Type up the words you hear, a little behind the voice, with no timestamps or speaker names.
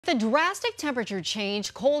a drastic temperature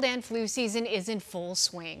change, cold and flu season is in full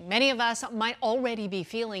swing. Many of us might already be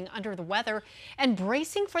feeling under the weather and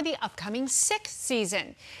bracing for the upcoming sick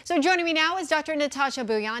season. So joining me now is Dr. Natasha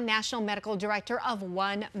Bouillon, National Medical Director of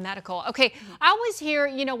One Medical. Okay, I always hear,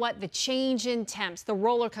 you know what, the change in temps, the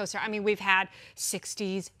roller coaster. I mean, we've had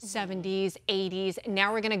 60s, 70s, 80s.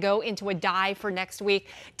 Now we're going to go into a dive for next week.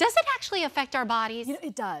 Does it actually affect our bodies? You know,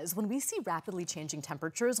 it does. When we see rapidly changing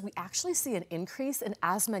temperatures, we actually see an increase in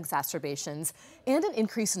asthma exacerbations and an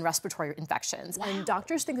increase in respiratory infections. Wow. And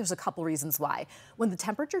doctors think there's a couple reasons why. When the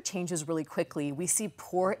temperature changes really quickly, we see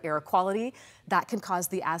poor air quality. That can cause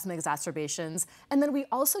the asthma exacerbations. And then we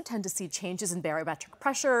also tend to see changes in barometric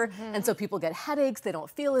pressure. And so people get headaches, they don't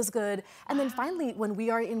feel as good. And then finally, when we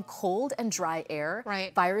are in cold and dry air,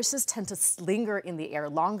 viruses tend to linger in the air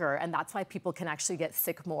longer. And that's why people can actually get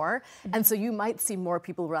sick more. And so you might see more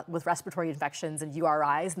people with respiratory infections and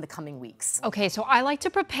URIs in the coming weeks. Okay, so I like to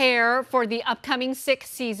prepare for the upcoming sick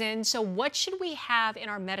season. So what should we have in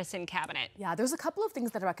our medicine cabinet? Yeah, there's a couple of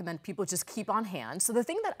things that I recommend people just keep on hand. So the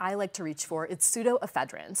thing that I like to reach for is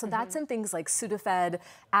pseudoephedrine. So that's in things like Sudafed,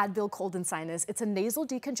 Advil, cold and sinus. It's a nasal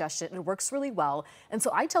decongestant and it works really well. And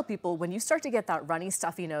so I tell people when you start to get that runny,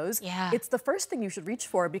 stuffy nose, it's the first thing you should reach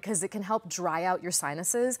for because it can help dry out your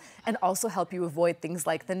sinuses and also help you avoid things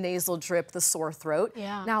like the nasal drip, the sore throat.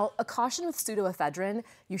 Now, a caution with pseudoephedrine,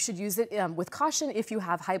 you should use it with caution if you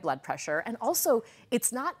have high blood pressure. And also,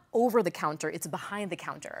 it's not over the counter, it's behind the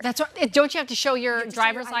counter. That's right. Don't you have to show your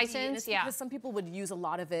driver's license? Because some people would use a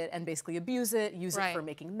lot of it and basically abuse it, use it for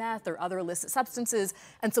making meth or other illicit substances.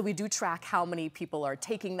 And so we do track how many people are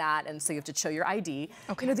taking that, and so you have to show your ID.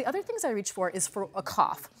 You know, the other things I reach for is for a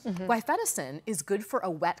cough. Guaifenesin is good for a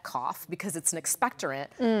wet cough because it's an expectorant,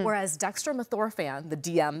 whereas dextromethorphan, the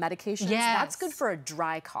DM medication, that's good for a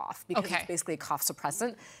dry cough because it's basically a cough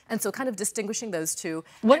suppressant. And so kind of distinguishing those two.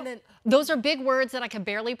 Those are big words that I can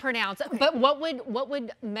barely pronounce, but what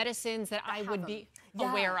would medicines that I would be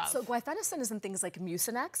aware of? So guaifenesin is in things like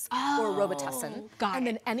Mucinex or Robitussin. And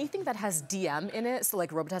then anything that has DM in it, so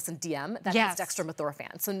like Robitussin DM, that has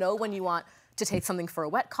dextromethorphan. So know when you want to take something for a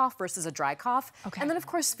wet cough versus a dry cough. And then, of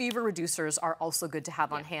course, fever reducers are also good to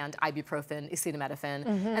have on hand, ibuprofen, acetaminophen.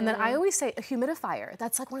 And then I always say a humidifier.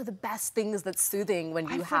 That's like one of the best things that's soothing when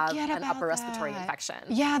you have an upper respiratory infection.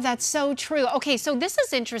 Yeah, that's so true. Okay, so this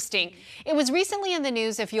is interesting. It was recently in the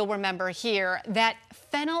news, if you'll remember here, that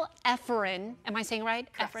phenylephrine, am I saying right?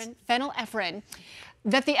 Phenylephrine,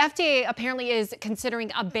 that the FDA apparently is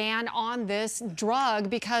considering a ban on this drug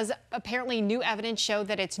because apparently new evidence showed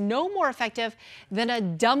that it's no more effective than a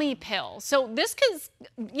dummy pill. So this is,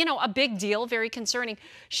 you know, a big deal, very concerning.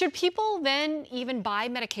 Should people then even buy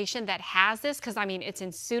medication that has this? Because, I mean, it's in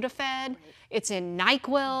Sudafed, it's in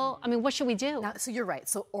NyQuil. I mean, what should we do? Now, so you're right.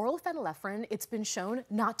 So oral phenylephrine, it's been shown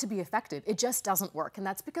not to be effective. It just doesn't work. And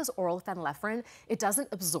that's because oral phenylephrine, it doesn't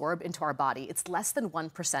absorb into our body. It's less than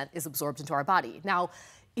 1% is absorbed into our body. Now,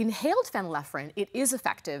 inhaled phenylephrine, it is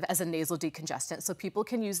effective as a nasal decongestant, so people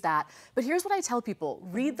can use that. But here's what I tell people,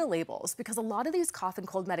 read the labels, because a lot of these cough and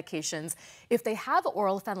cold medications, if they have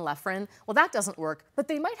oral phenylephrine, well, that doesn't work, but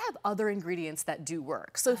they might have other ingredients that do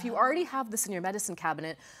work. So if you already have this in your medicine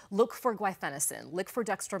cabinet, look for guaifenesin, look for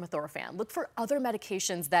dextromethorphan, look for other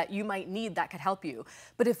medications that you might need that could help you.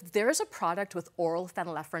 But if there's a product with oral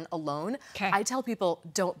phenylephrine alone, I tell people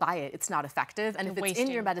don't buy it, it's not effective. And if it's in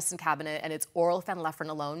your medicine cabinet and it's oral phenylephrine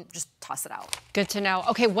alone, just toss it out. Good to know.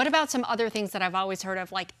 Okay, what about some other things that I've always heard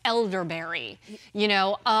of, like elderberry? You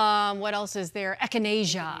know, what else is there?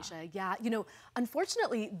 Echinacea. Yeah, you know,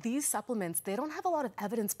 unfortunately, these supplements, they don't have a lot of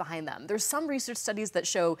evidence behind them. There's some research studies that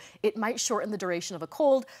show it might shorten the duration of a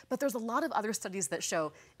cold, but there's a lot of other studies that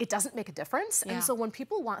show it doesn't make a difference. And so when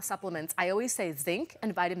people want supplements, I always say zinc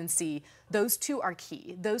and vitamin C, those two are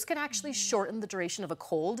key. Those can actually shorten the duration of a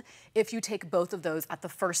cold if you take both of those at the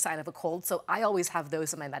first sign of a cold. So I always have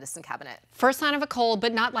those in my medicine cabinet. First sign of a cold,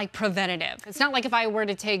 but not like preventative. It's not like if I were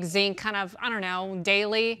to take zinc kind of, I don't know,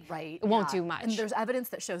 daily, it won't do much. And there's evidence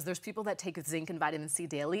that shows there's people that take zinc and vitamin C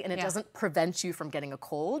daily, and it doesn't prevent you from getting a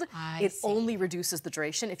cold. It only reduces the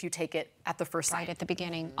duration if you take it at the first sign. Right at the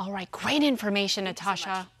beginning. All right, great information,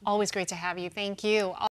 Natasha. Always great to have you. Thank you.